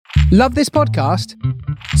Love this podcast?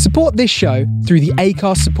 Support this show through the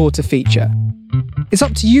Acast supporter feature. It's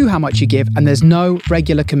up to you how much you give, and there's no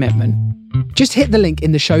regular commitment. Just hit the link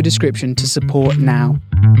in the show description to support now.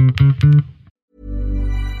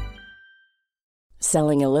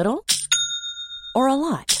 Selling a little or a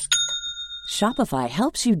lot? Shopify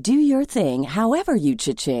helps you do your thing however you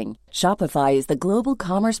cha-ching. Shopify is the global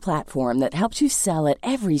commerce platform that helps you sell at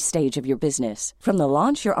every stage of your business. From the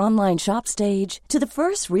launch your online shop stage to the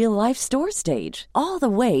first real-life store stage, all the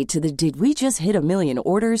way to the did we just hit a million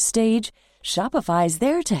orders stage. Shopify is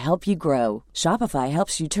there to help you grow. Shopify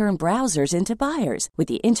helps you turn browsers into buyers with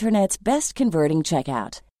the internet's best converting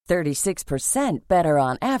checkout. 36% better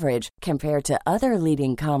on average compared to other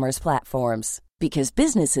leading commerce platforms. Because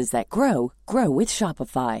businesses that grow, grow with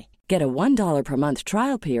Shopify. Get a $1 per month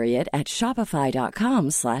trial period at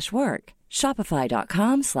shopify.com/work.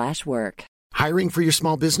 Shopify.com/work. Hiring for your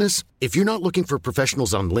small business? If you're not looking for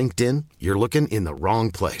professionals on LinkedIn, you're looking in the wrong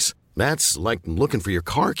place. That's like looking for your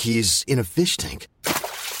car keys in a fish tank.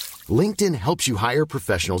 LinkedIn helps you hire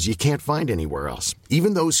professionals you can't find anywhere else,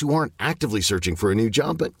 even those who aren't actively searching for a new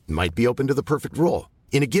job but might be open to the perfect role.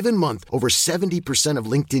 In a given month, over 70% of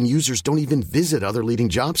LinkedIn users don't even visit other leading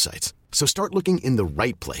job sites. So start looking in the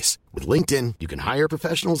right place. With LinkedIn, you can hire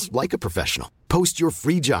professionals like a professional. Post your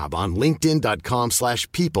free job on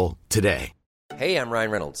linkedin.com/people today. Hey, I'm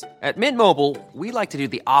Ryan Reynolds. At Mint Mobile, we like to do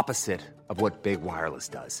the opposite of what Big Wireless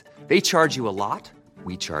does. They charge you a lot,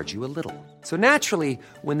 we charge you a little. So naturally,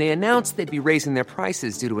 when they announced they'd be raising their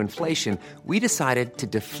prices due to inflation, we decided to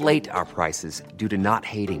deflate our prices due to not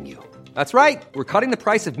hating you. That's right. We're cutting the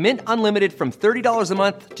price of Mint Unlimited from $30 a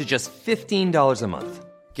month to just $15 a month.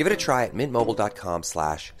 Give it a try at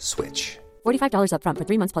mintmobile.com/switch. $45 up front for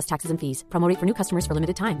 3 months plus taxes and fees. Promo rate for new customers for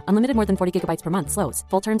limited time. Unlimited more than 40 gigabytes per month. Slows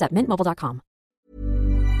full terms at mintmobile.com.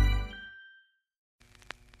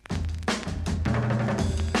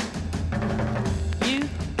 You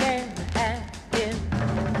can have him.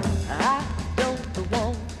 I don't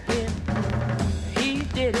want him. He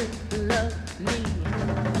didn't love me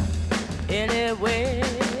anyway.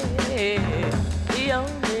 He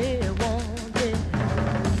only wanted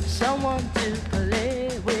someone to play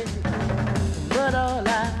with. But all I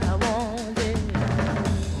wanted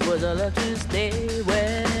was a love to stay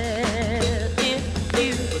with. If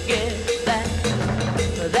you get that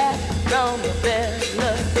from a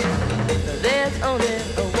fella, there's only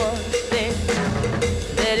one thing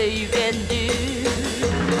that you can do.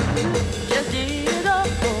 Just dig a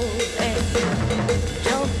hole and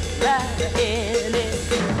jump right in it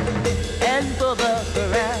and pull the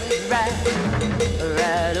ground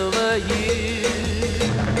right over you.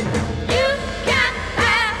 You can't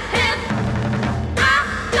have him. I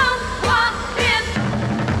don't want him.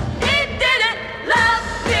 He didn't love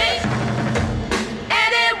me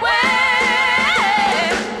anyway.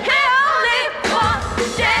 He only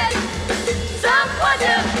wanted someone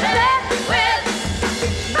to play with.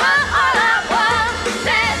 But all I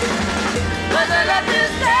wanted was a love to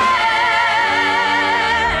stay.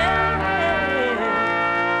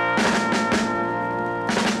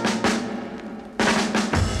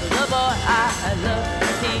 The boy I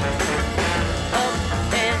loved, he up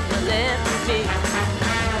and left me.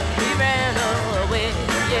 He ran away,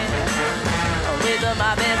 yeah, with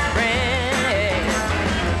my best friend.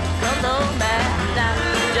 Come on back now,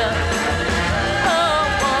 just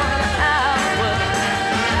 1 hour.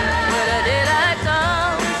 When the daylight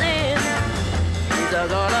comes in, he's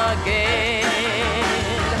gone again.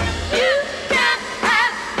 You can't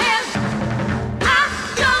have him. I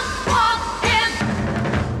don't want him.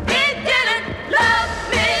 He didn't love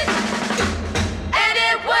me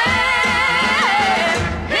anyway.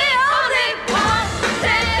 He only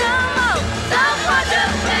wanted someone to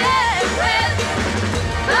play with.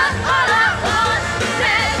 But all I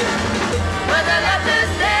wanted was a love to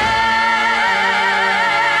stay.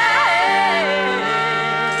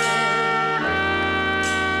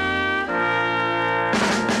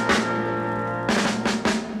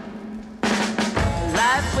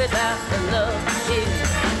 Life without the love is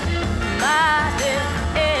mighty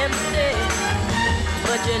empty.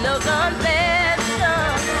 But you know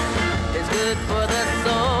confession is good for the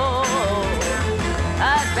soul.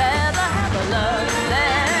 I'd rather have a love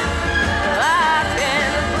than I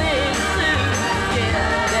can cling to,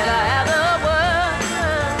 yeah, than I have the world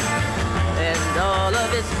and all of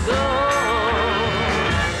its gold.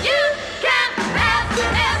 You can't have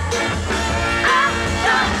him. I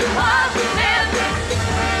don't want him.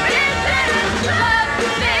 He didn't love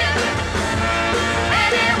me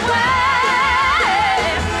anyway.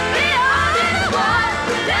 He only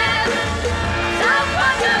wanted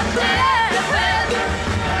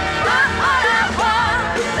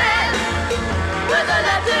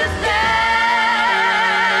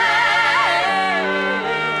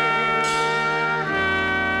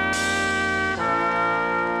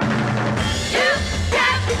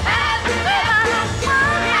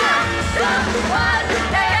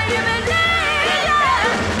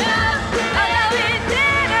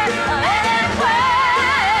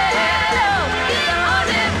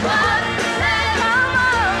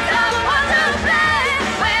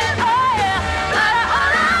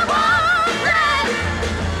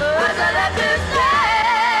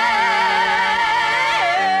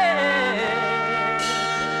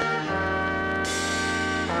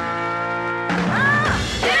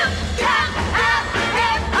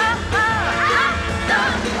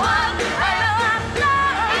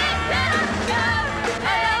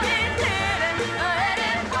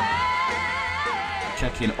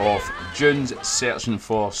of June's Searching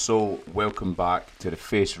for Soul. Welcome back to the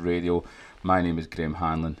Face Radio. My name is Graham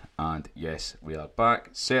Hanlon, and yes, we are back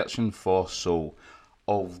searching for soul.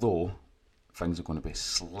 Although things are going to be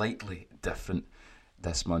slightly different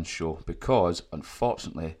this month's show because,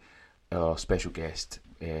 unfortunately, our special guest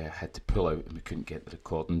had to pull out and we couldn't get the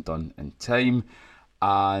recording done in time.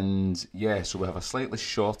 And yeah, so we have a slightly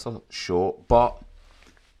shorter show, but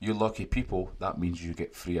you lucky people, that means you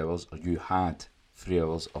get 3 hours, or you had 3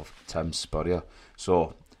 hours of Tim Spurrier.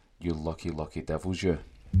 So, you lucky, lucky devils, you.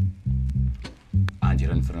 And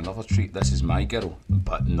you're in for another treat. This is My Girl,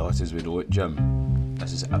 but not as we know it, Jim.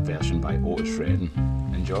 This is a version by Otis Redding.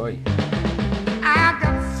 Enjoy. I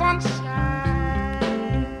got sunshine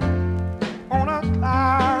on a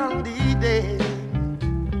cloudy day,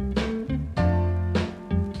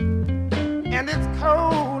 and it's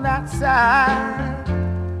cold outside.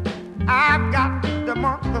 I've got the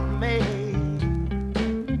month of May.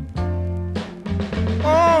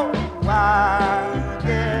 Oh, I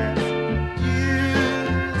guess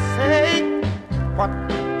you say what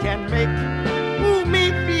can make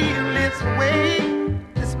me feel this way.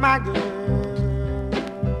 It's my girl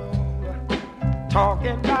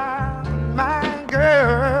talking about my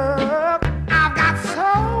girl. I've got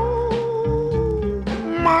so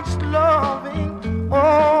much loving,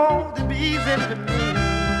 oh, the bees into me.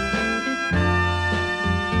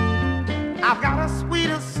 I've got a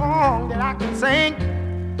sweeter song that I can sing,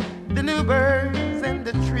 the new birds in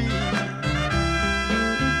the trees.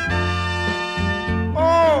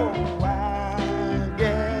 Oh, I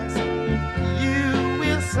guess you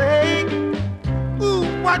will say, ooh,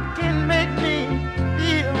 what can make me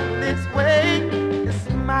feel this way? It's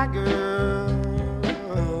my girl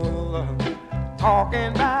talking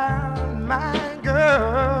about my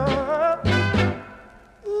girl.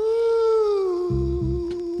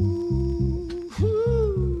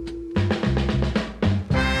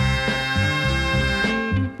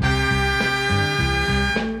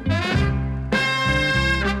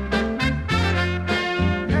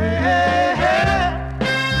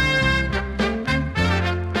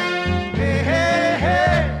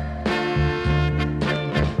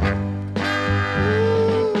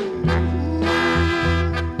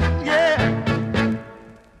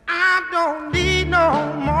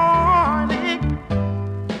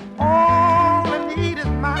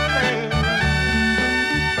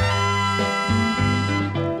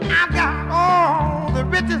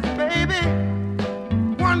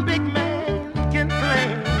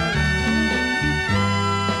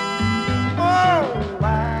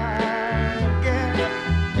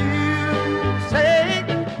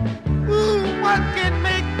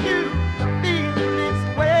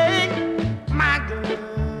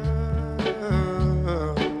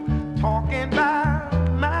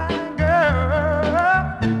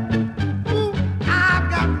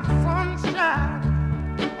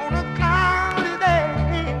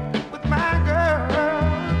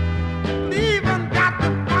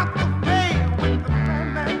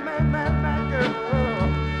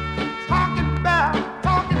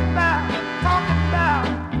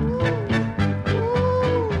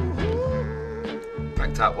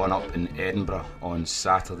 Edinburgh on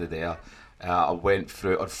Saturday there. I went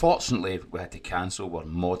through, unfortunately we had to cancel our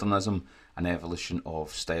modernism and evolution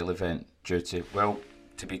of style event due to, well,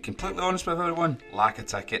 to be completely honest with everyone, lack of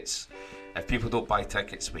tickets. If people don't buy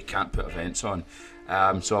tickets, we can't put events on.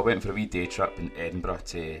 So I went for a wee day trip in Edinburgh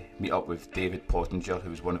to meet up with David Pottinger,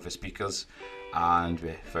 who was one of the speakers, and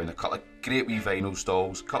we found a couple of great wee vinyl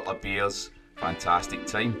stalls, couple of beers. Fantastic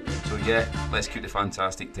time. So yeah, let's keep the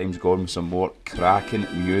fantastic times going with some more cracking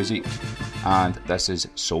music. And this is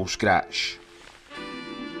Soul Scratch.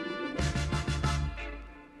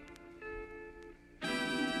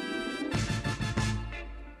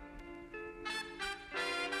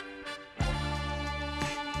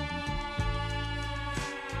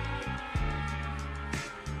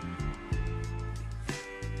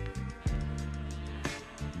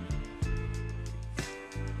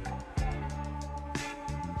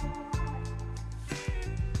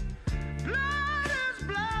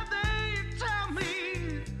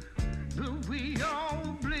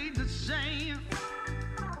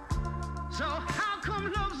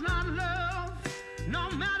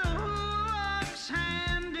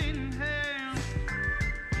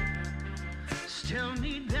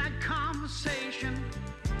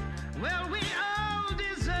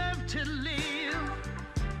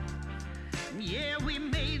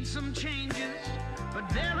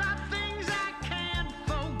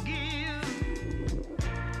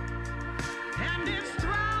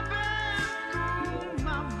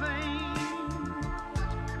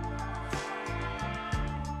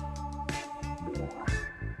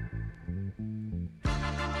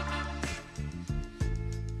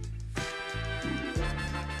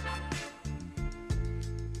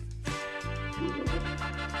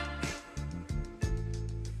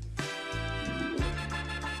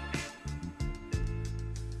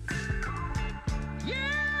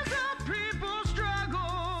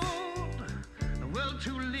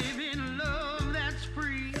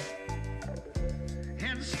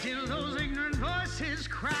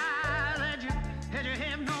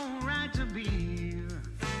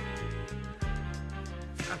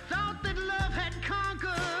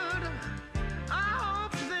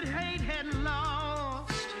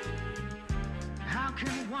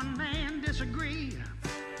 disagree,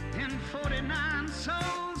 and 49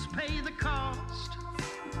 souls pay the cost.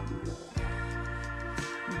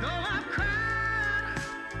 Though I've cried,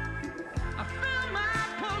 I feel my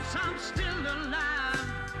pulse, I'm still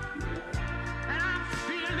alive, and I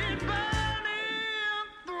feel it burning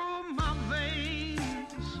through my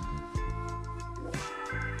veins.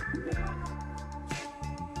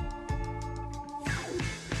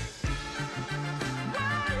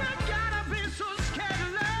 Why you gotta be so scared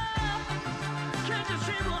of love? Can't you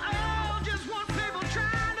see we're all just one people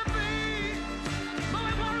trying to be? But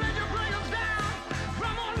we won't let you bring us down.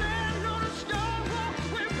 From our land on the stone wall,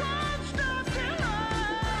 we won't stop till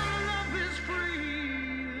all love is free.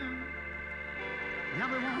 Yeah,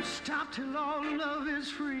 we won't stop till all love is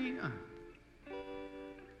free.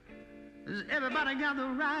 'Cause everybody got the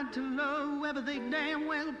right to love whoever they damn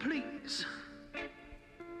well please.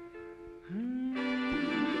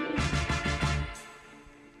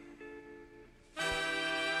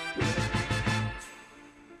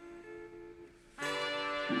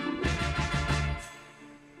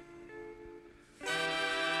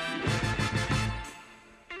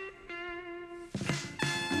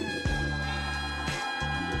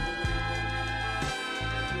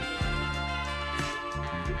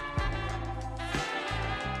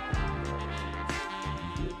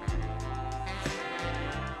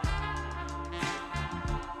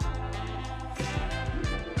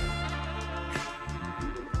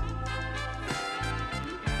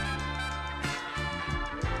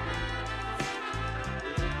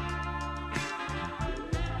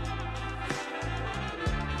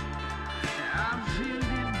 I feel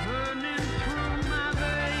it burning through my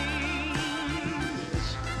veins.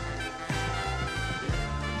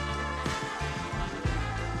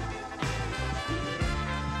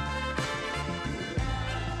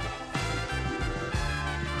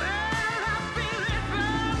 Well, I feel it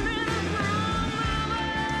burning through my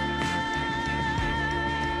veins.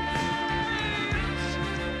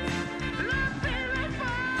 And I feel it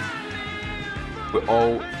burning. We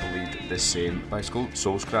all bleed the same by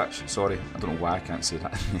Soul Scratch. Sorry, I don't know why I can't say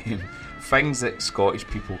that name. Things that Scottish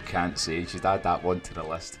people can't say. Should add that one to the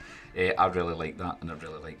list. I really like that, and I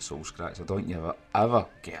really like Soul Scratch. I don't ever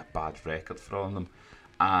get a bad record from them.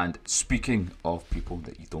 And speaking of people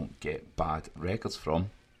that you don't get bad records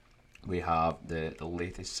from, we have the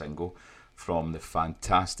latest single from the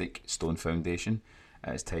fantastic Stone Foundation.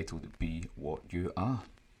 It's titled Be What You Are.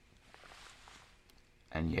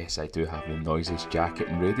 And yes, I do have the noisiest jacket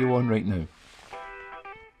and radio on right now.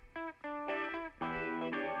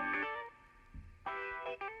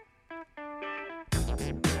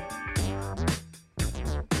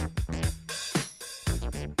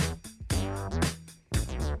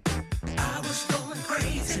 I was going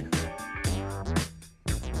crazy,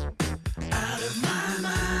 out of my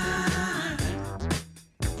mind.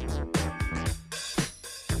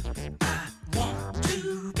 I want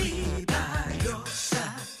to be by your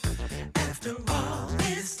side. After all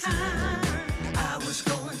this time, I was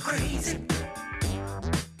going crazy,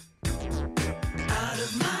 out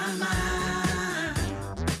of my mind.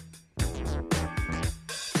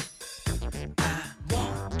 I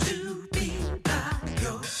want to be by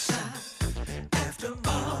your side. After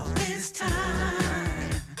all this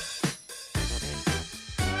time,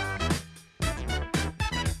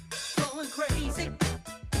 going crazy.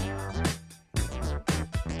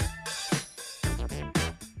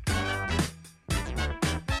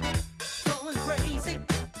 Going crazy.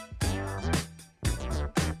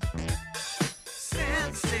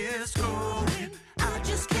 Senses going, I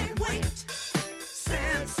just can't wait.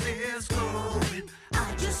 Senses going,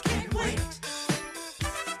 I just can't wait.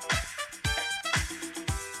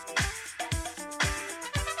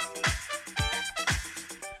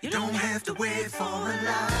 You don't have to wait for a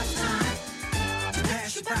lifetime to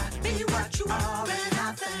pass you by. Be what you are, and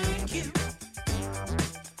I thank you.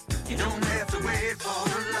 You don't have to wait for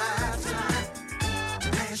a lifetime to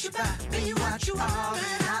pass you by. Be what you are,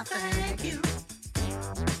 and I thank you.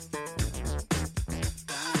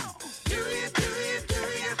 Do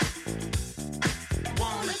you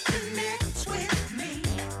wanna connect with me?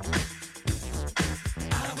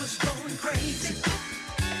 I was going crazy,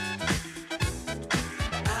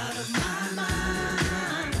 out of my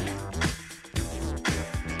mind.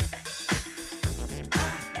 I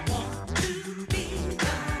want to be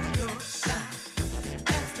by your side.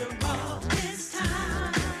 After all this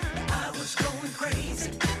time, I was going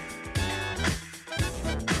crazy,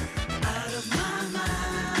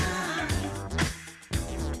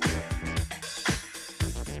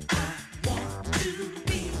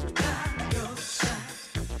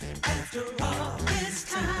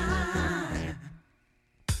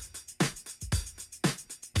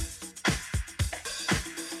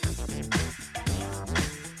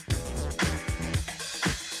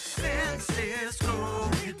 senses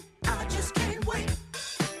growing, I just can't wait.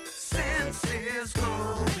 Senses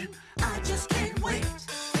growing, I just can't wait.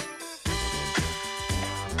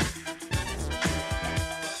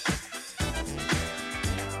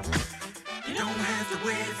 You don't have to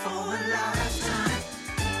wait for a lifetime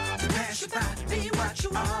to pass you by, be what you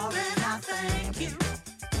are, and I thank you.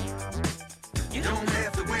 You don't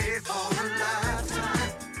have to wait for a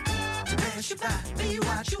lifetime to pass you by, be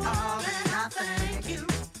what you are, and I thank you.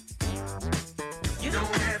 You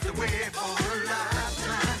don't have to wait for a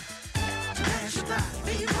lifetime to pass you by,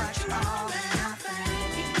 be what you are, and I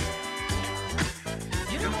thank you.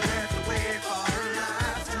 You don't have to wait for a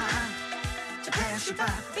lifetime to pass you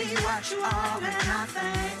by, be what you are, and I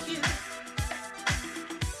thank you.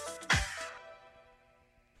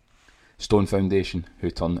 Stone Foundation,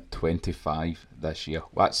 who turned 25 this year.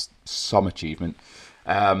 That's some achievement.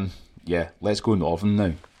 Yeah, let's go Northern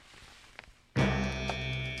now.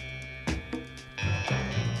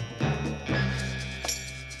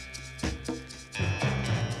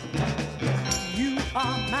 You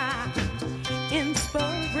are my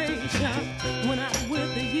inspiration. When I'm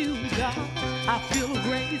with you, God, I feel a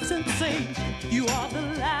great sensation. You are the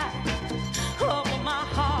light of my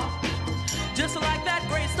heart, just like that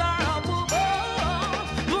great star up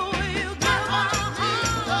above. Will you give my heart,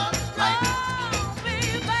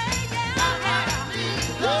 baby, yeah.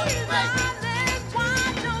 Please, darling, why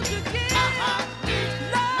don't you give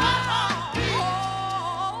love?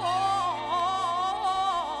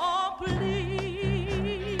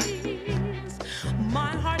 Please,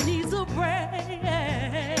 my heart needs a break.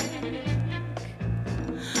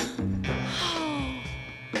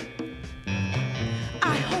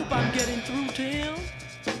 I hope I'm getting through to him.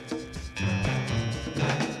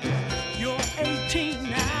 You're 18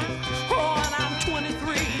 now, oh, and I'm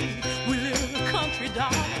 23. We live in the country,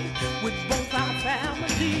 darling, with both our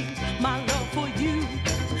families. My love for you,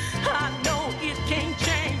 I know it can't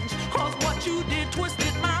change, 'cause what you did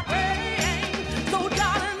twisted my brain. So,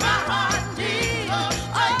 darling, my heart needs,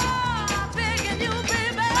 I'm begging you,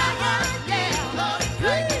 baby, yeah.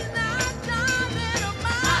 Please, now, darling,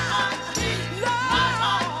 my heart needs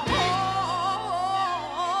love.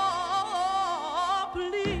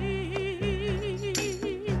 Please,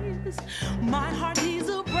 my heart needs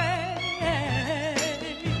a break.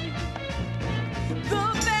 The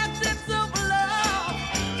basics of love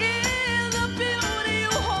is the beauty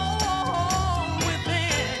you hold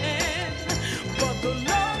within, but the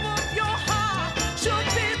love of your heart should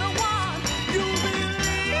be the one you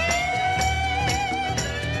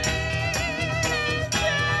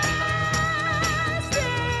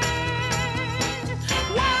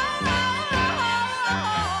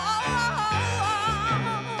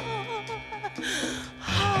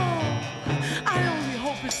I only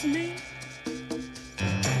hope it's me.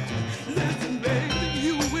 Listen, baby,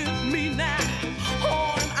 you with me now.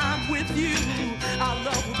 Oh, and I'm with you. Our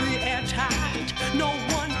love will be airtight. No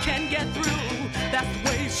one can get through. That's the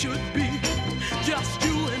way it should be. Just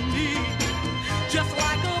you and me. Just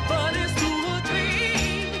like a buddies to a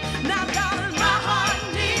tree. Now, darling, my heart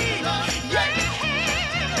needs,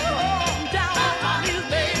 yeah. Oh, down on my knees,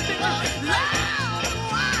 baby. Love,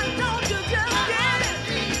 why don't you just get it?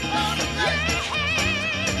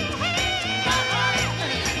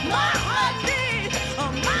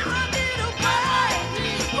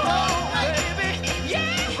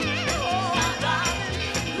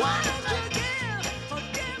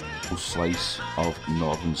 Slice of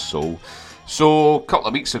Northern Soul. So, a couple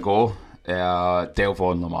of weeks ago,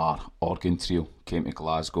 Delvon Lamar Organ Trio came to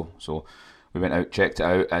Glasgow. So, we went out, checked it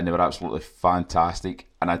out, and they were absolutely fantastic.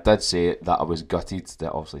 And I did say that I was gutted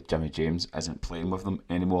that obviously Jimmy James isn't playing with them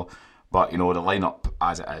anymore. But, you know, the lineup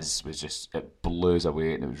as it is was just, it blew us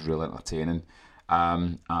away and it was really entertaining.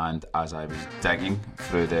 And as I was digging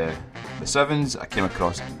through the sevens, I came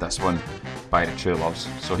across this one by the True Loves.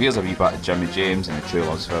 So here's a wee bit of Jimmy James and the True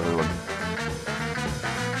Loves for everyone.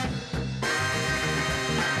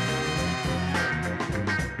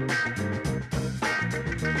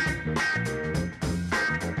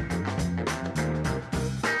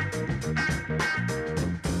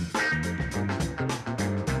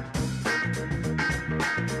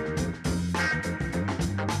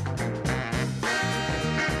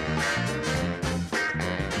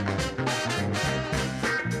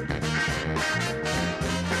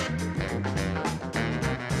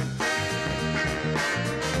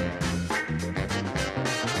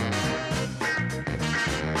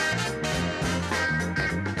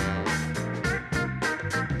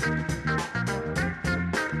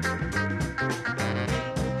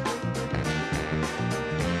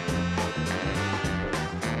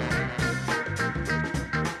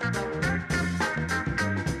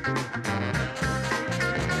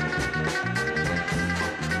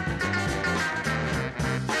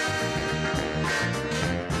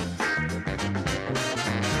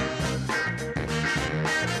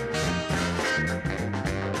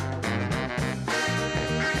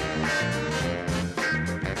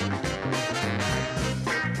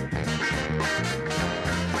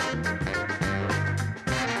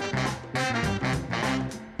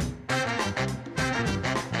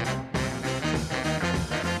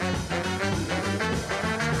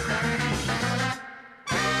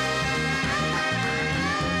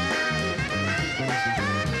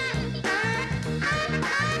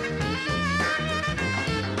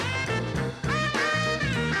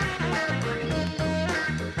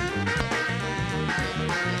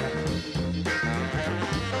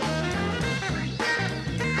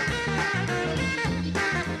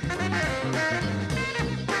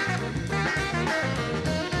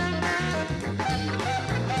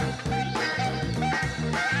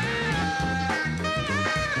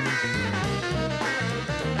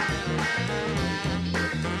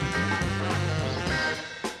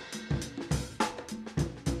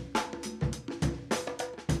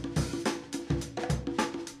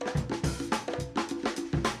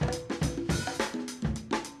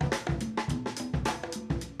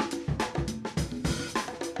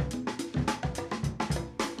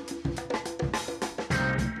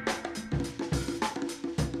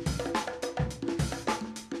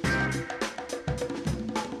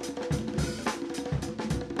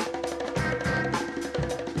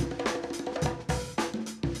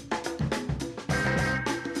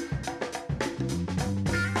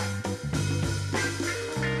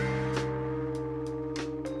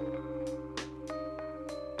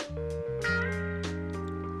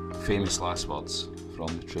 famous last words from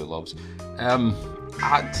the True Loves.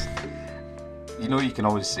 You can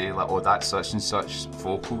always say, like, oh, that's such and such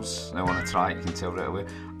vocals. Now, when I try it, you can tell right away.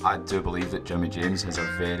 I do believe that Jimmy James has a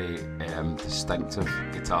very distinctive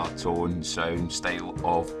guitar tone, sound, style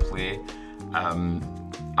of play. And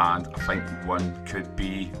I think one could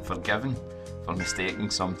be forgiven for mistaking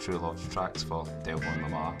some True Loves tracks for Delvon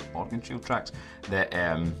Lamar organ trio tracks that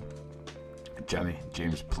Jimmy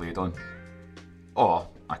James played on. Or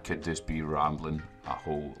I could just be rambling a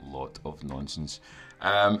whole lot of nonsense.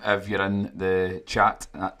 If you're in the chat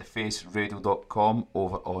at thefaceradio.com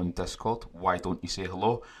over on Discord, why don't you say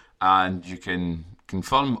hello? And you can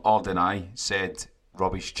confirm or deny said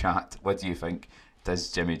rubbish chat. What do you think?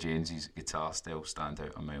 Does Jimmy James's guitar still stand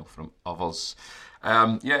out a mile from others?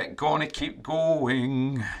 Gonna keep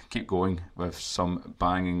going with some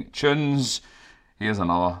banging tunes. Here's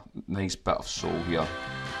another nice bit of soul here.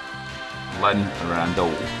 Lynn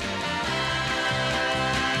Randall.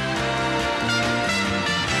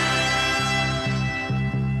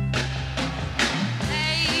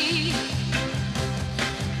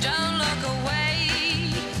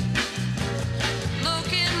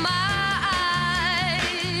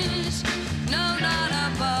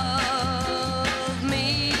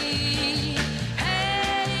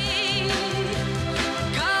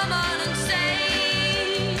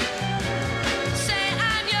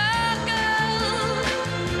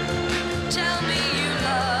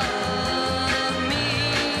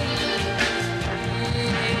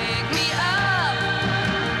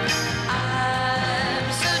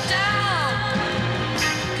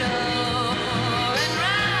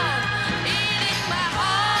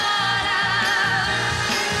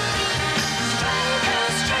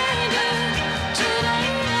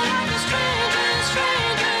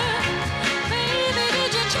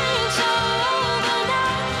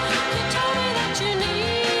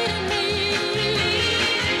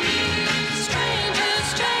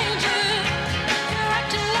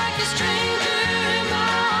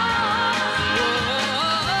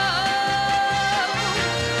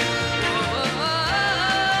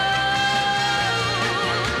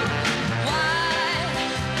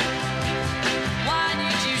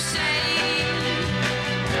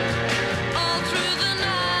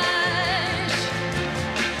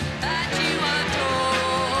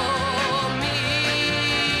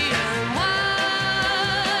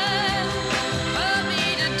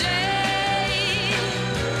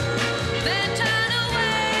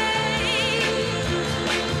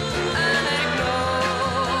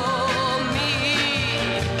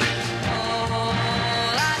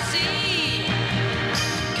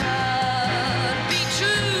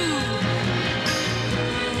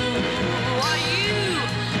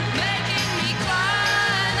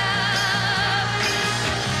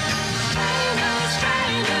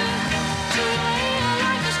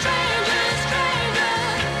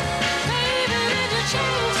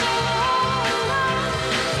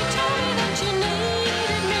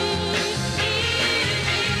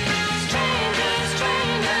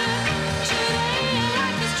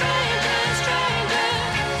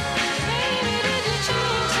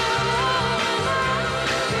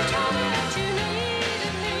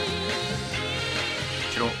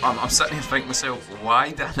 I'm sitting here thinking to myself, why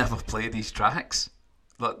did I never play these tracks?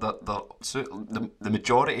 The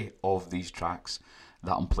majority of these tracks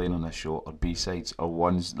that I'm playing on this show are B-sides, are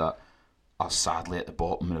ones that are sadly at the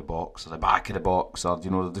bottom of the box, or the back of the box, or,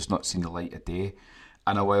 they're just not seen the light of day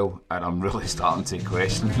in a while, and I'm really starting to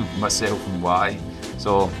question myself and why.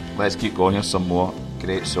 So let's keep going. Here's some more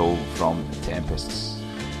great soul from Tempests.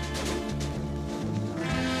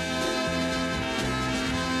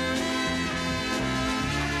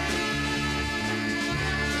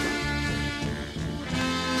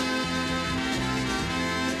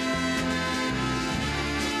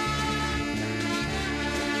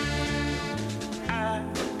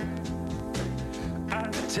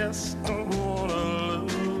 Just don't wanna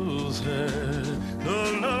lose her. No.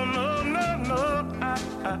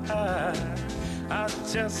 I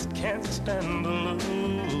just can't stand to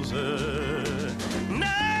lose her. No,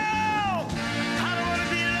 I don't wanna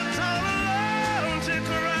be left all alone to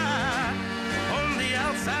cry on the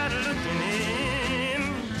outside looking in.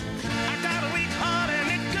 I got a weak heart and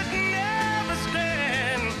it could never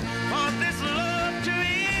stand for this love to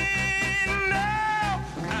end. No,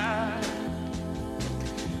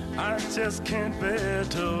 I just can't bear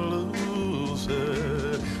to lose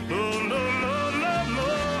her. No.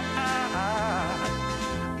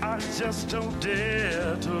 I just don't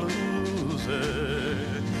dare to lose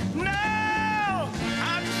her. No,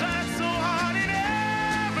 I tried so hard in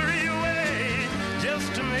every way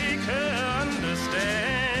just to make her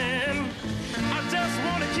understand.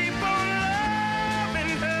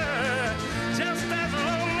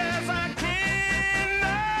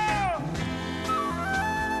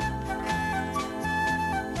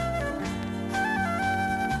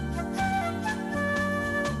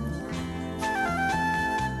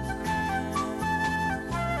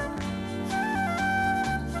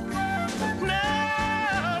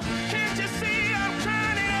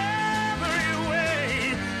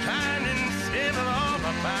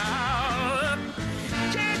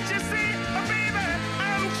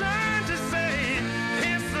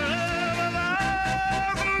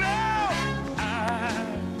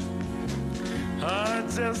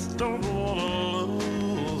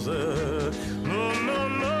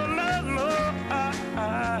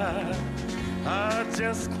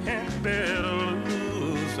 just can't bear to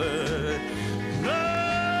lose her. No,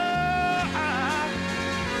 I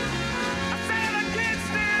said I can't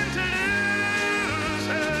stand to lose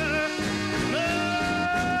her. No,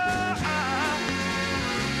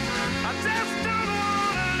 I just don't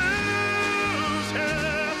wanna lose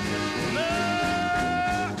her. No,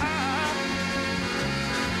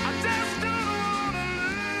 I just don't wanna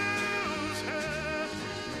lose her.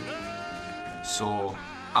 No. So,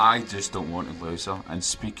 I just don't want to lose her. And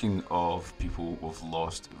speaking of people we've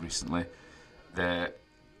lost recently, the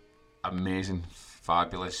amazing,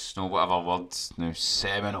 fabulous, no whatever words, now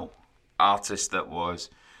seminal artist that was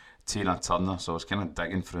Tina Turner. So I was kind of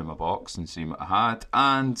digging through my box and seeing what I had,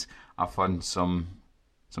 and I found some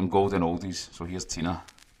golden oldies. So here's Tina.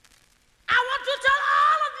 I want to tell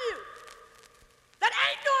all of you that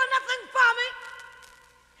ain't doing nothing for me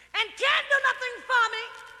and can't do nothing for me.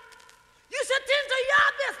 You should tend to your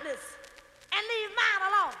business and leave mine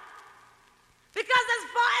alone. Because as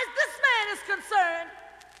far as this man is concerned,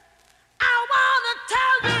 I want to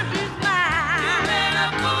tell you he's mine. You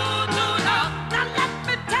better pull to love. Now let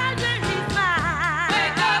me tell you he's mine.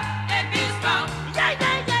 Wake up and be strong. Yeah,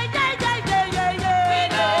 yeah, yeah, yeah, yeah, yeah, yeah, yeah. We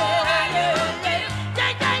know how you feel.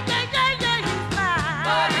 Yeah, yeah, yeah, yeah, yeah, he's mine.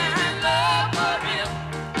 But he's in love for real.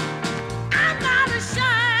 I'm not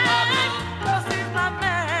ashamed, 'cause he's my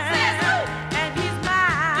man. And he's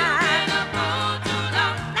mine. You better pull to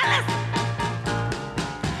love. Now listen.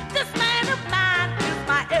 This man of mine is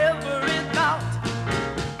my every thought.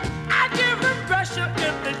 I give him pressure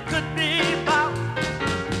if it could be bought.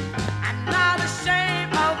 I'm not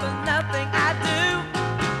ashamed of nothing I do.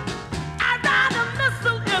 I'd rather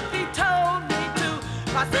missile if he told me to.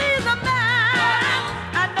 'Cause he's a man.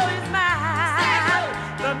 I know he's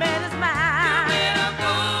mine. The man is mine. You better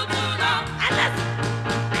pull to love. And listen,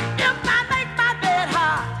 if I make my bed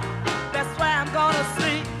hard, that's where I'm gonna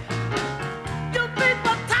sleep. You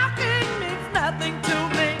people talking means nothing to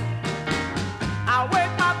me. I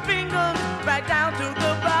work my fingers right down to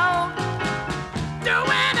the bone. Do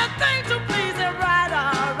anything to please him right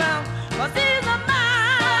or wrong. 'Cause he's a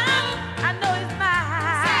man. I know he's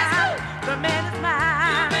mine. The man is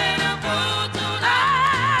mine. You better pull to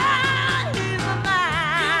love. He's a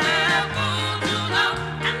man. You better pull to love.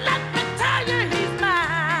 And let me tell you he's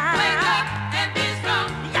mine. Wake up and be strong.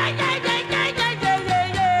 Yeah, yeah, yeah, yeah, yeah, yeah,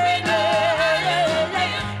 yeah, yeah. We know how you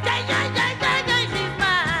feel. Yeah, yeah, yeah, yeah, yeah, he's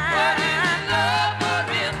mine. But he's in love for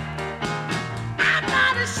real. I'm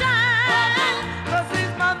not ashamed, 'cause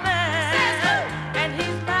he's my man. And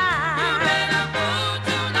he's mine. You better pull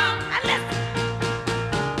to love. And listen,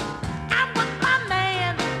 I'm with my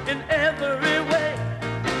man in every way.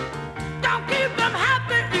 Don't keep him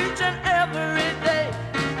happy each and every day.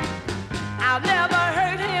 I'll never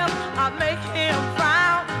hurt him or make him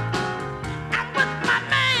frown. I'm with my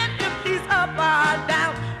man if he's up or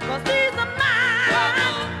down. 'Cause he's a mine.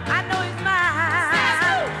 I know he's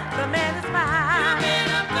mine. The man is mine. You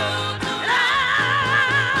better pull to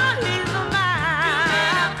love. He's a mine. You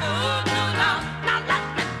better pull to love. Now let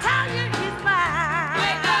me tell you he's mine.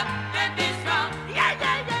 Wake up and be strong. Yeah,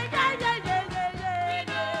 yeah, yeah, yeah, yeah, yeah, yeah,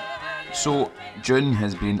 yeah. So, June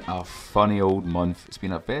has been a funny old month. It's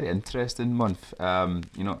been a very interesting month.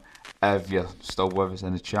 If you're still with us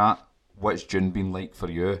in the chat, what's June been like for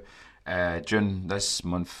you? June, this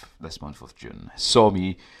month of June, saw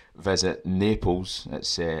me visit Naples.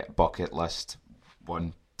 It's a bucket list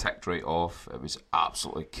one ticked right off. It was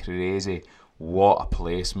absolutely crazy. What a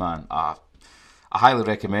place, man. I highly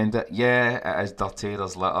recommend it. Yeah, it is dirty,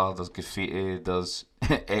 there's litter, there's graffiti, there's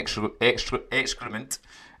excrement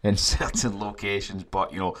in certain locations,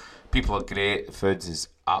 but people are great. Food is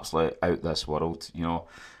absolutely out this world, so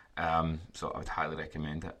I would highly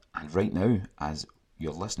recommend it. And right now, as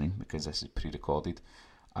you're listening, because this is pre-recorded,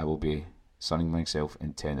 I will be sunning myself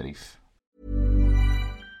in Tenerife.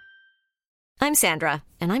 I'm Sandra,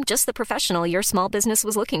 and I'm just the professional your small business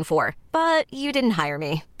was looking for. But you didn't hire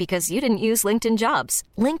me because you didn't use LinkedIn Jobs.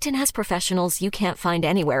 LinkedIn has professionals you can't find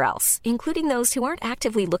anywhere else, including those who aren't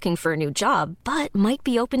actively looking for a new job, but might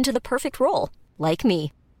be open to the perfect role, like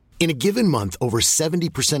me. In a given month, over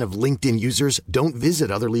 70% of LinkedIn users don't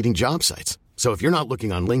visit other leading job sites. So if you're not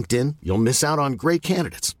looking on LinkedIn, you'll miss out on great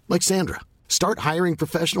candidates like Sandra. Start hiring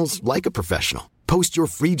professionals like a professional. Post your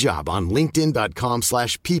free job on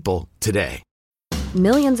linkedin.com/people today.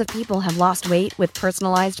 Millions of people have lost weight with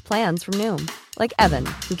personalized plans from Noom. Like Evan,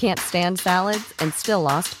 who can't stand salads and still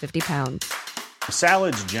lost 50 pounds.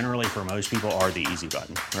 Salads generally for most people are the easy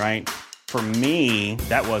button, right? For me,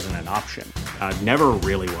 that wasn't an option. I never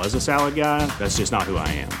really was a salad guy. That's just not who I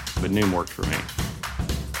am. But Noom worked for me.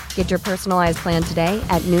 Get your personalized plan today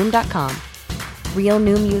at Noom.com. Real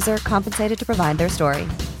Noom user compensated to provide their story.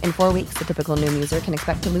 In 4 weeks, the typical Noom user can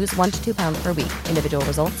expect to lose 1 to 2 pounds per week. Individual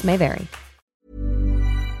results may vary.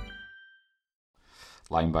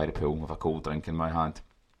 Lying by the pool with a cold drink in my hand.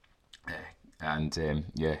 And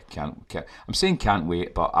can't. I'm saying can't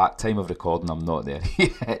wait, but at time of recording, I'm not there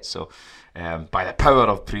yet. So, by the power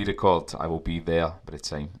of pre-record, I will be there by the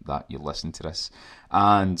time that you listen to this.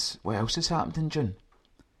 And what else has happened in June?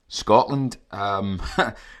 Scotland.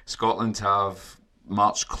 Scotland have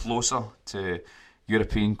marched closer to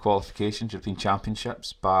European qualifications, European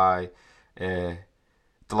Championships, by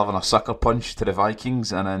delivering a sucker punch to the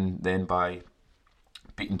Vikings, and then by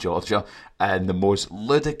beating Georgia in the most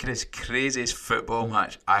ludicrous, craziest football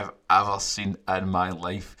match I've ever seen in my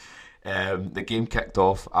life. The game kicked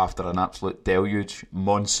off after an absolute deluge,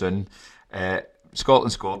 monsoon.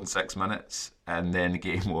 Scotland scored in 6 minutes, and then the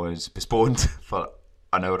game was postponed for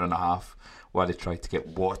an hour and a half while they tried to get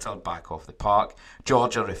water back off the park.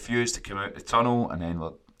 Georgia refused to come out the tunnel, and then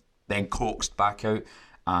were coaxed back out,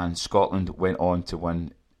 and Scotland went on to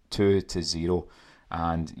win 2-0.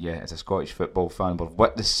 And yeah, as a Scottish football fan, we've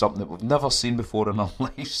witnessed something that we've never seen before in our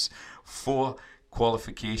lives. 4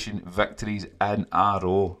 qualification victories in a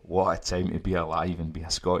row. What a time to be alive and be a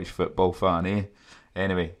Scottish football fan, eh?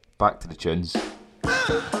 Anyway, back to the tunes.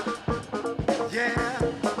 Yeah,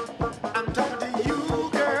 I'm talking to you,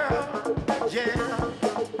 girl. Yeah,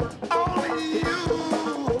 only you.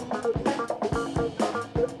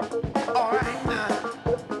 All right now.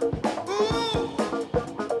 Ooh.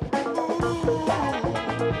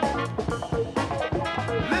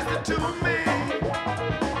 Listen to me.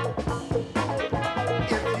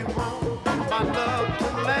 If you want my love to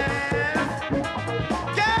last,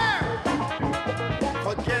 girl,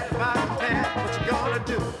 forget about that. What you gonna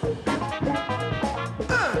do?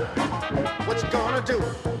 What you gonna do?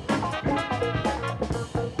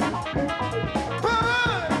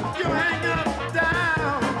 Put your hang up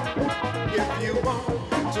down. If you want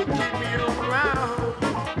to keep me around,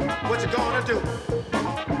 what you gonna do?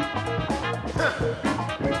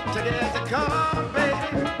 Take it as it comes, baby.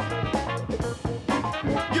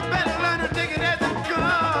 You better learn to take it as it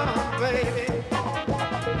comes, baby.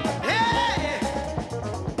 Hey,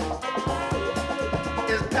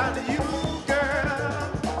 it's down to you, girl.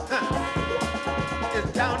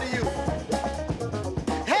 It's down to you.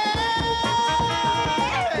 Hey,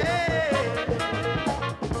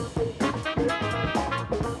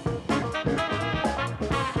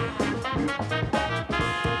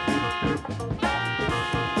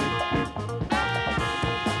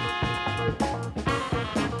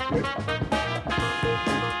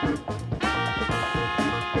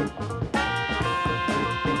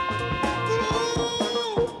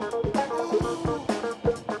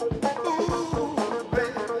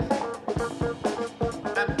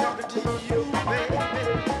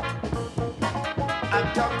 I'm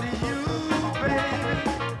talking to you, baby.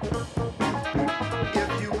 If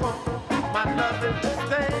you want my loving to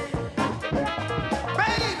stay,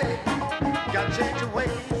 baby, gotta change your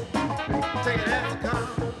ways. Take it as it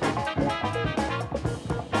comes.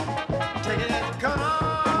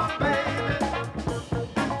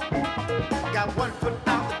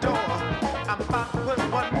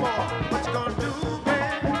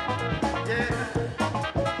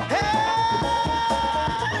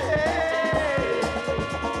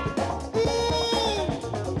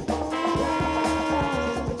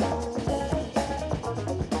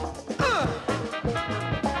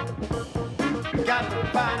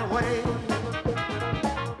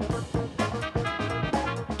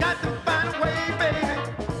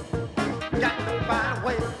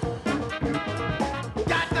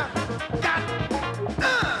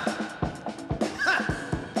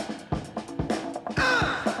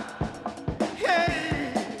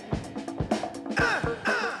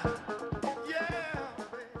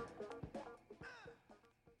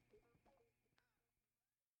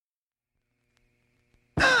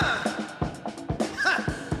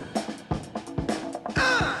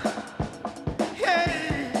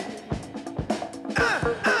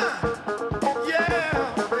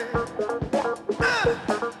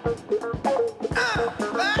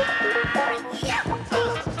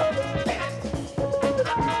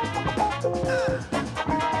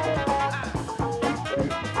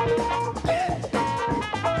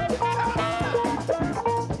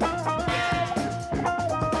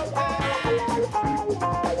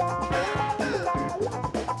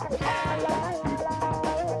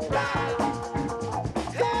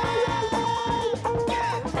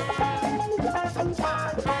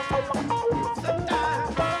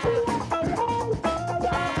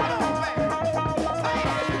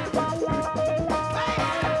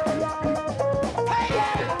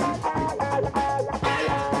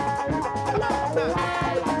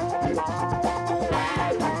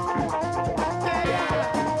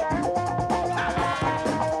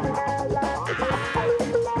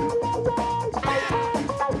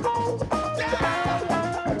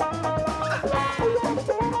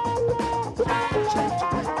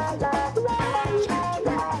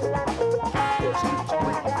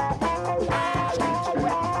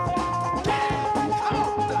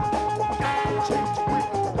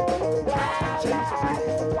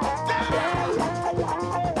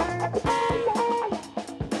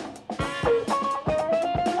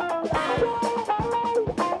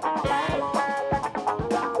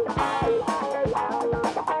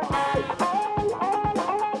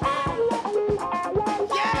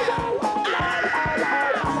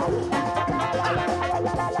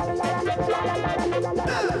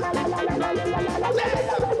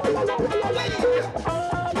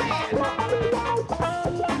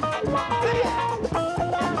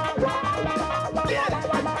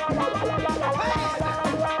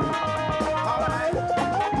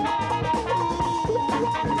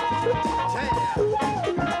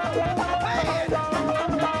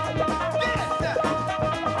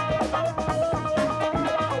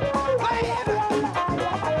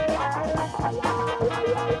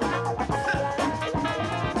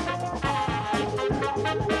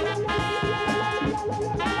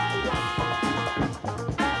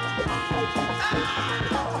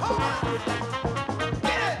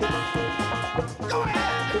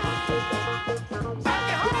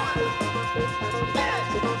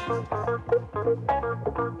 If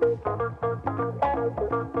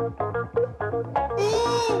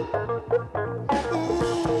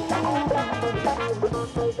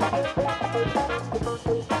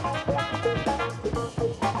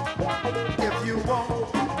you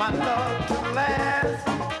want my love to last,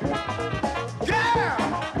 girl,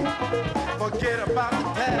 forget about the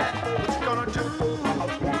past. What you gonna do?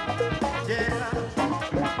 Yeah,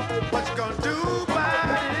 what you gonna do about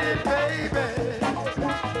it, baby?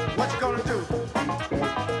 What you gonna do?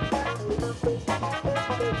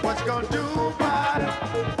 What you gonna do about it,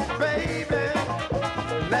 baby?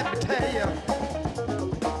 Let me tell you,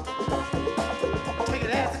 take it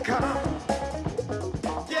as it comes.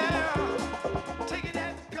 Yeah, take it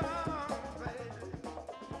as it comes, baby.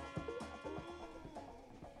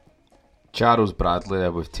 Charles Bradley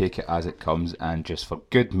there with Take It As It Comes, and just for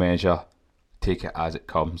good measure, Take It As It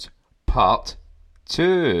Comes Part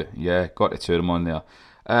 2. Yeah, got the two of them on there.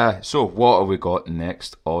 So what have we got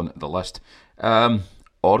next on the list?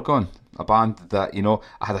 Orgon, a band that, you know,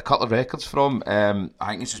 I had a couple of records from. I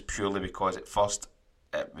think it's just purely because at first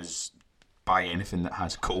it was buy anything that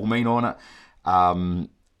has coal mine on it. And,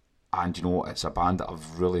 you know, it's a band that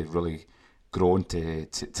I've really, really grown to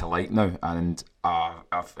like now. And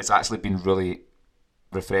it's actually been really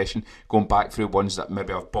refreshing going back through ones that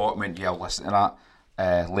maybe I've bought and went, yeah, I'll listen to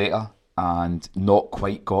that later, and not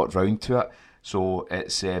quite got round to it. So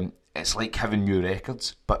it's like having new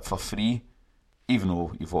records, but for free, even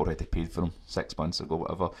though you've already paid for them 6 months ago,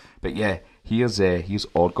 whatever. But yeah, here's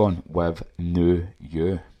Orgon with New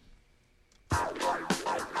You.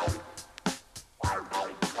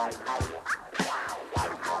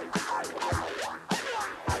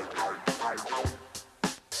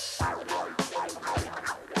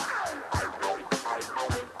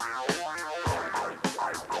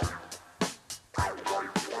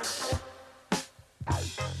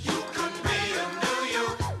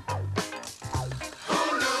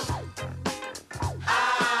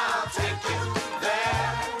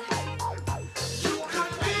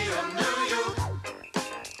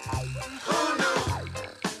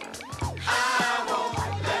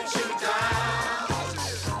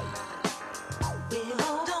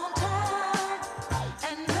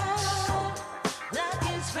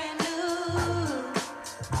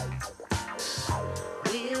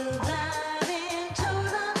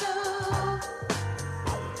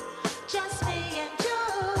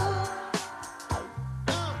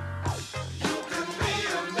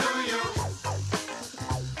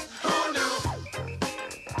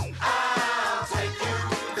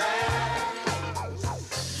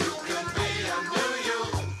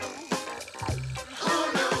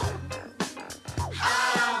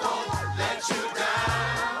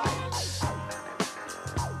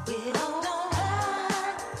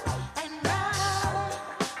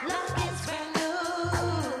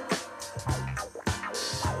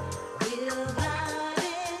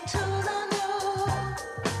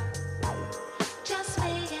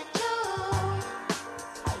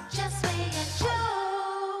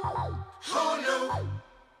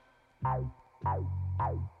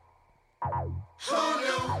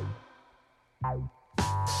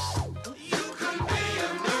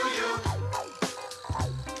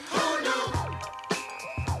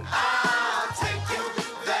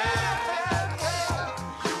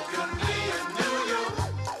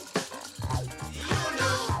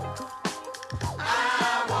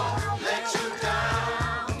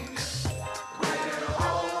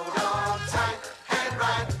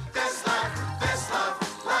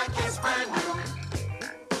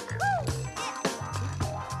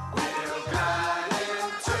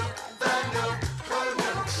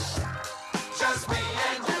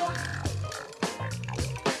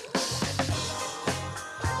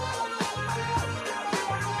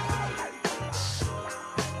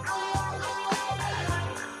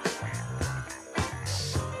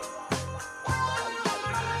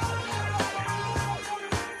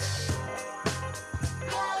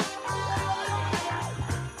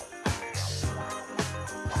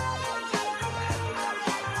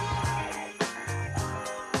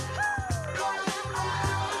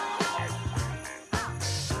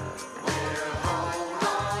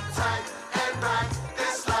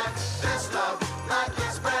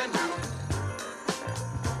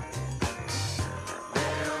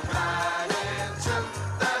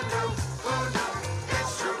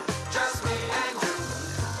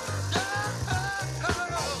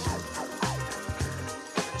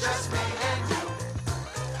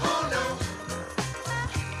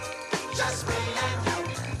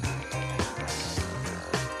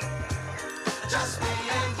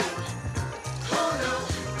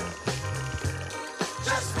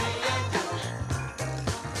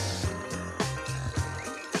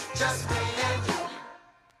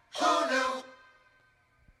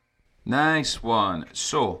 Nice one.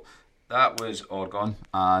 So that was Orgon,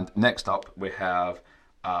 and next up we have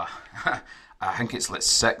I think it's like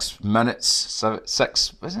 6 minutes.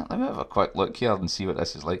 Six, isn't it? Let me have a quick look here and see what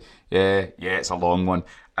this is like. Yeah, it's a long one.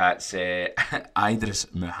 It's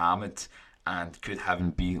Idris Muhammad and Could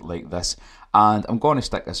Heaven Be Like This. And I'm going to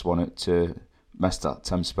stick this one out to Mr.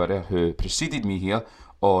 Tim Spurrier, who preceded me here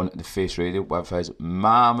on the Face Radio with his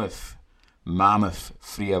mammoth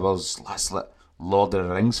 3 hours. That's like Lord of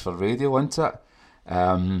the Rings for radio, isn't it?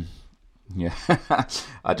 Yeah,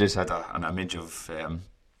 I just had an image of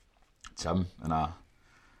Tim and a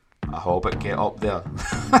hobbit get up there.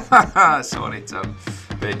 Sorry, Tim.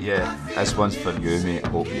 But yeah, this one's for you, mate. I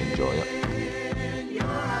hope you enjoy it.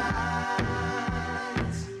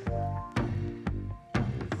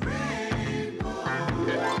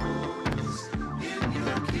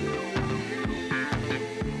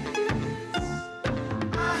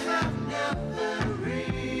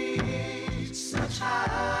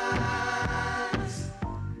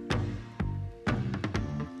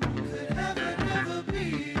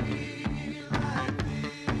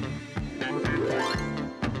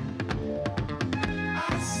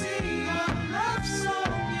 I see your love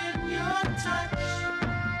song.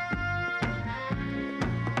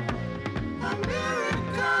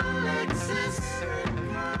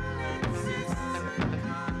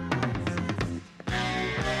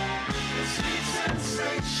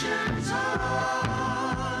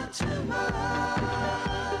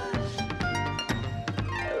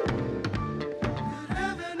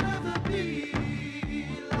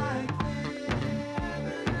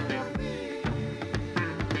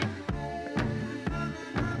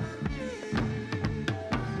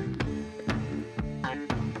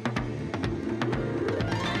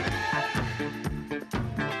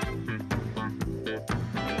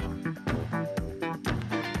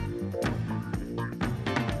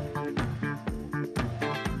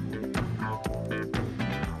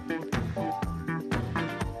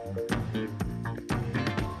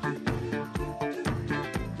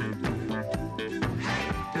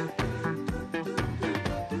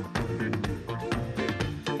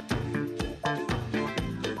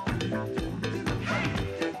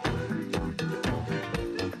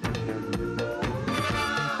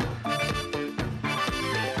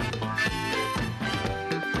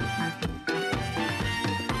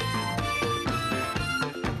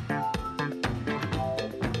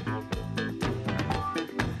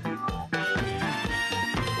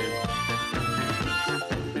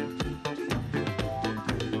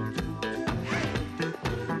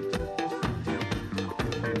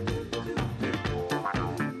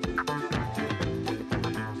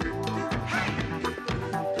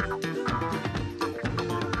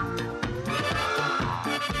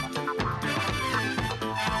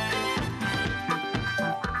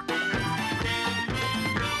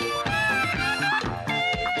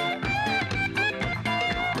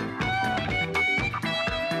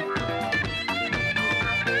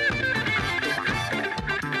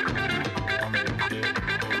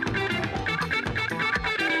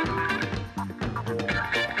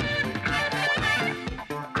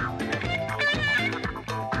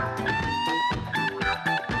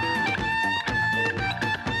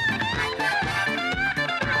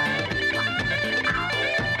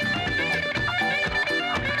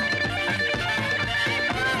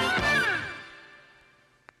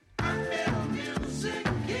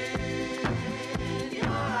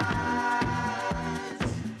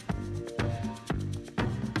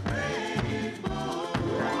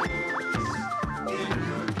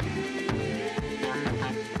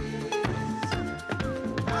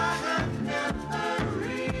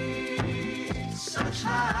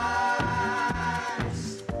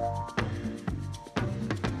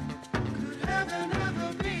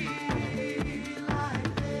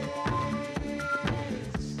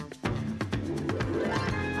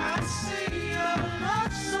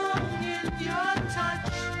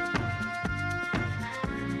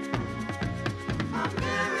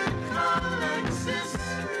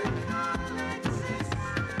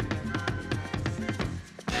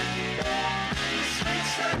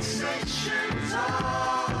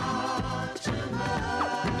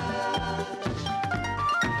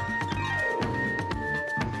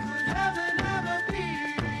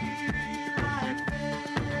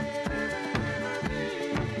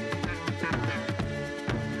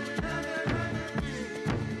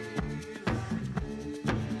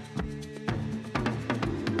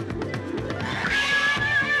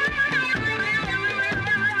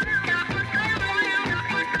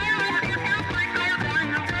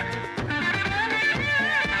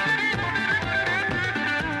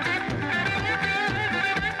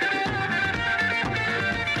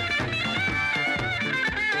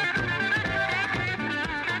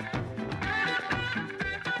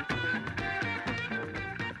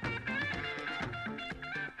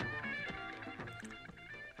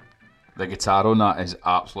 The guitar on that is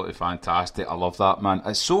absolutely fantastic. I love that, man.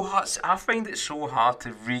 It's so hard. I find it so hard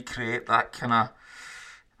to recreate that kind of,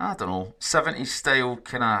 I don't know, 70s style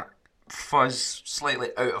kind of fuzz, slightly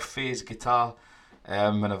out of phase guitar.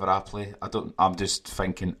 Whenever I play, I'm just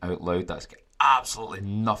thinking out loud. That's got absolutely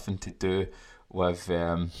nothing to do with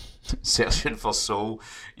Searching for Soul,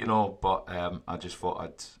 you know. But I just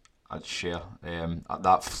thought I'd share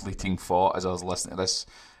that fleeting thought as I was listening to this,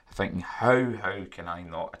 thinking how can I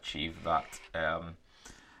not achieve that?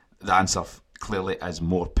 The answer clearly is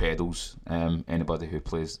more pedals. Anybody who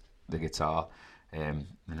plays the guitar and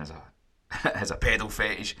has a pedal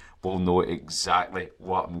fetish will know exactly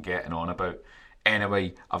what I'm getting on about.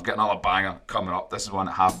 Anyway, I've got another banger coming up. This is one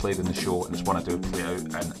I have played in the show, and it's one I do play out.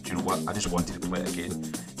 And do you know what? I just wanted to play it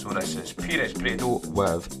again. So this is Pires Prado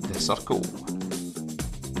with The Circle.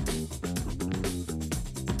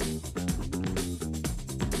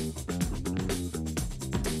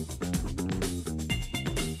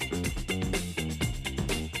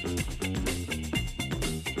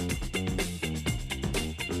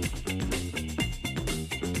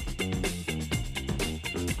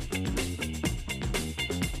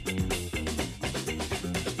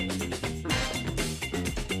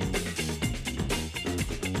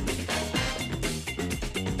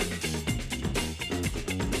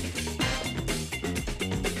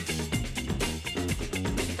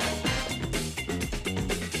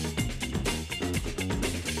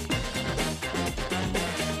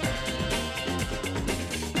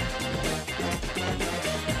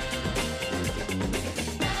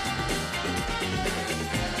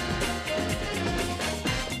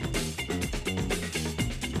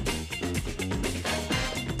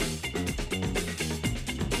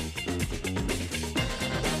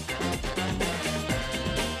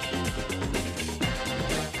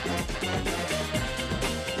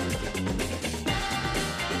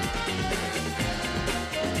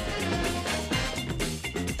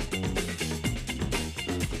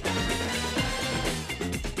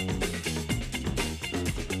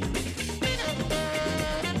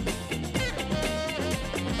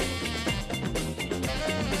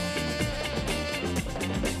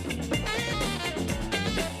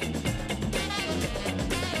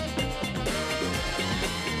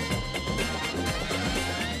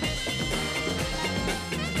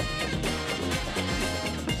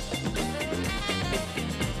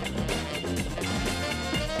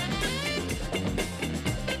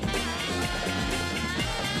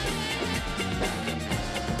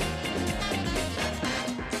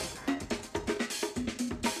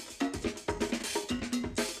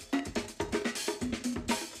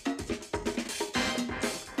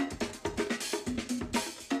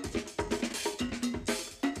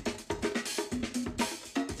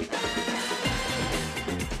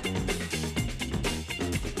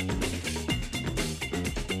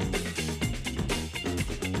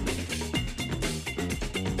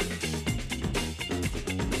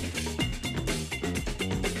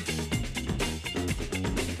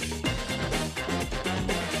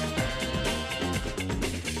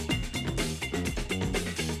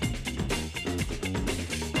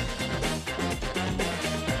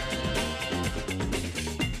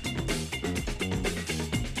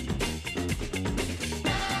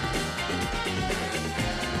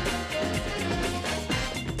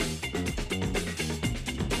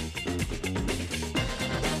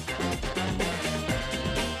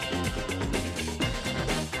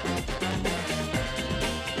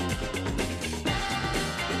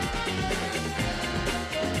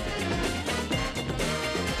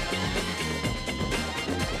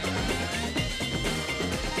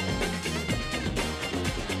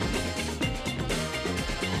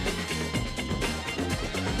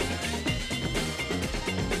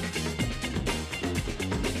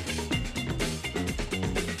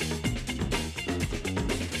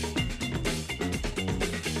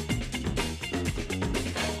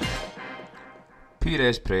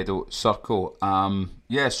 Pires Prado, Circle.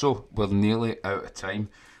 So we're nearly out of time.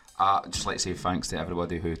 I'd just like to say thanks to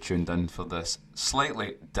everybody who tuned in for this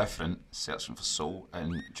slightly different Searching for Soul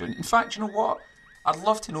in June. In fact, you know what? I'd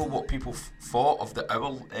love to know what people thought of the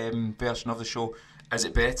hour version of the show. Is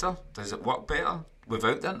it better? Does it work better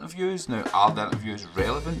without the interviews? Now, are the interviews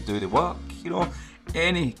relevant? Do they work? You know,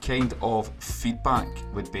 any kind of feedback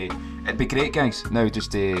it'd be great, guys. Now,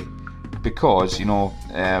 just because, you know,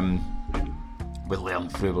 we learn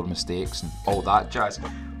through our mistakes and all that jazz.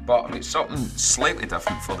 But it's something slightly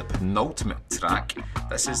different for the penultimate track.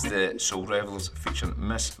 This is the Soul Revelers featuring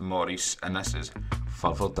Miss Morris, and this is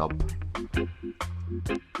Further Dub.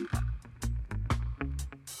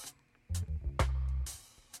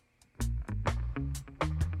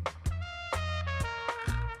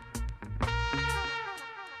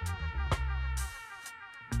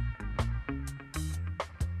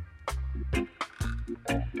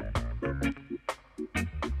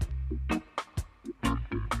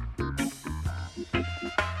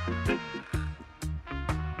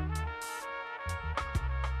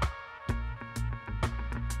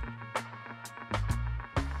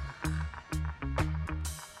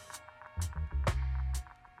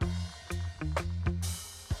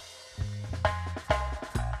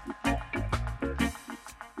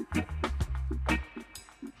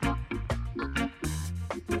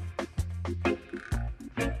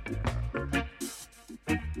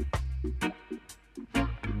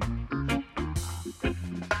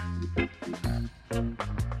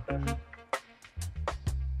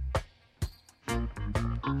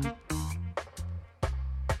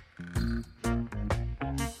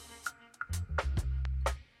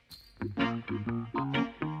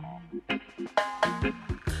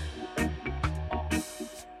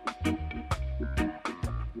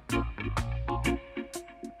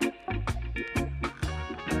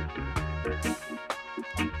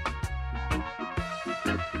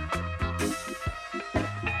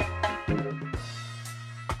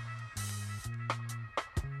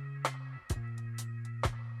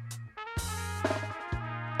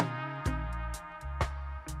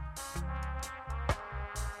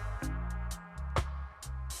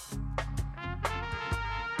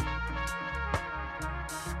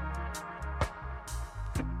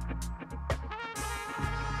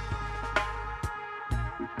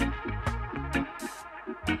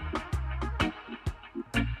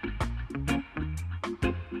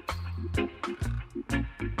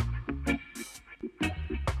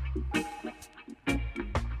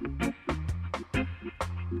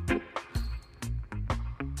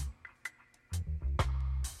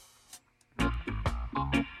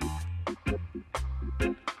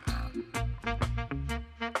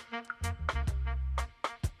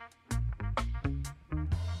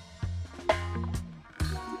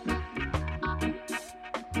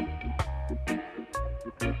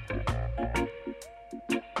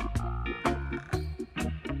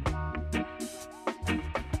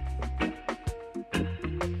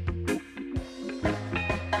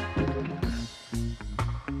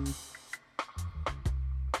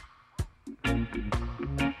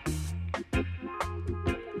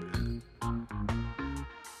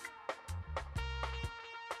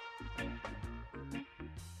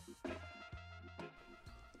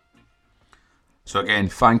 So again,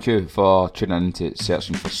 thank you for tuning into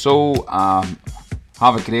Searching for Soul. Have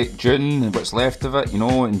a great June and what's left of it,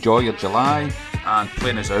 enjoy your July. And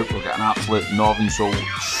playing us out, we'll get an absolute Northern Soul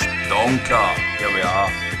stonker. Here we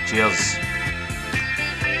are. Cheers.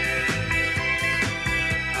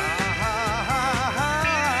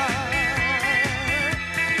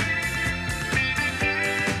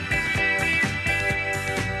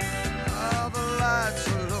 The lights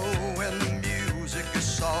are low and the music is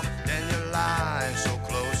soft, and you're lying so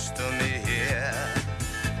close to me here.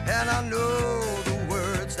 And I know the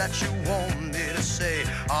words that you want me to say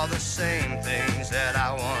are the same things that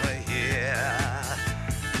I want to hear.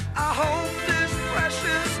 I hope this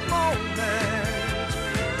precious moment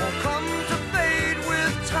will come to fade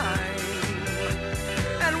with time.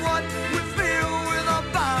 And what we feel with our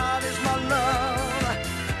bodies, my love,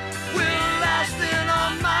 will last in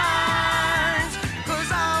our minds.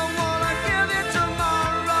 'Cause I wanna give you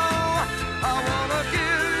tomorrow. I wanna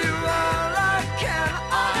give you all I can.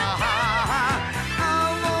 I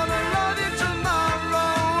wanna love you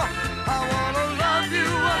tomorrow. I wanna love you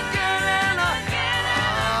again and again.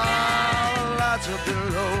 Lights up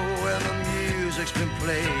below and the music's been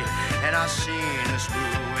played, and I've seen this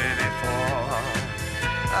movie before.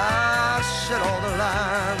 I've said all the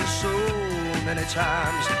lines so many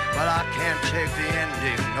times, but I can't take the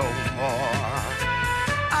ending no more.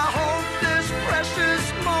 I hope this precious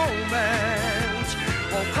moment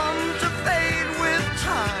will come to fade with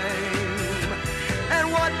time. And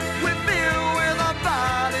what we feel with our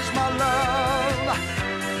bodies, my love,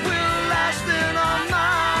 will last in our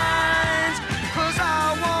minds. 'Cause I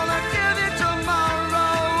wanna give you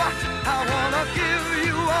tomorrow. I wanna give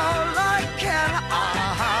you all I can.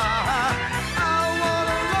 I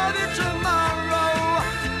wanna love you tomorrow.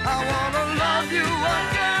 I wanna love you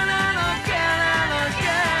again and again and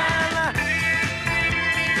again.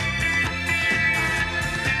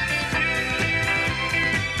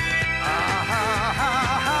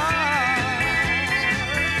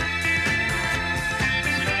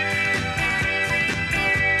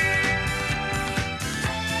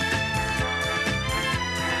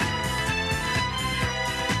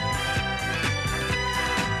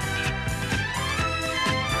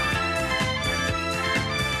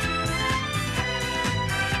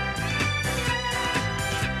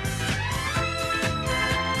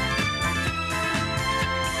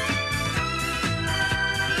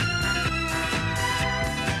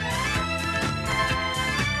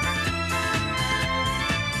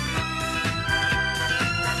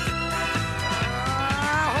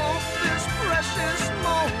 I hope this precious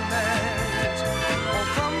moment will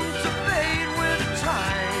come to fade with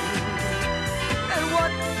time. And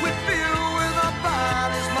what we feel with our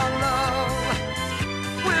bodies, my love,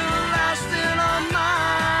 will last in our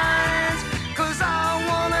minds. 'Cause I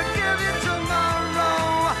wanna give you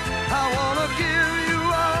tomorrow. I wanna give you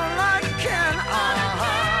all I can. I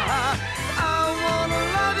wanna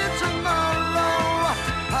love you tomorrow.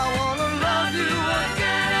 I wanna love you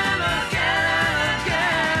again and again and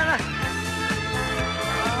again.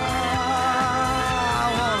 I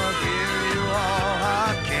wanna give you all I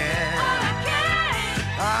can.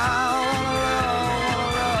 I wanna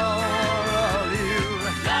love you.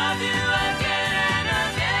 Love you again and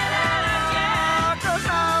again and again. 'Cause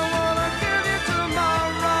I wanna give you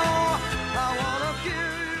tomorrow. I wanna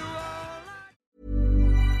give you all.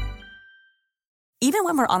 Even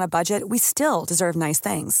when we're on a budget, we still deserve nice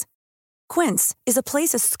things. Quince is a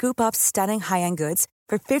place to scoop up stunning high-end goods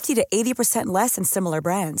for 50 to 80% less than similar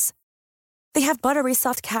brands. They have buttery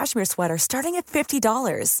soft cashmere sweaters starting at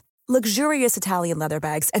 $50, luxurious Italian leather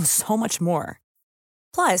bags, and so much more.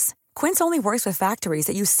 Plus, Quince only works with factories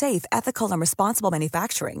that use safe, ethical, and responsible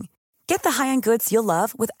manufacturing. Get the high-end goods you'll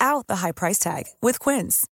love without the high price tag with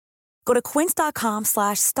Quince. Go to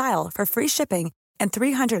quince.com/style for free shipping and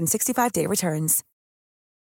 365-day returns.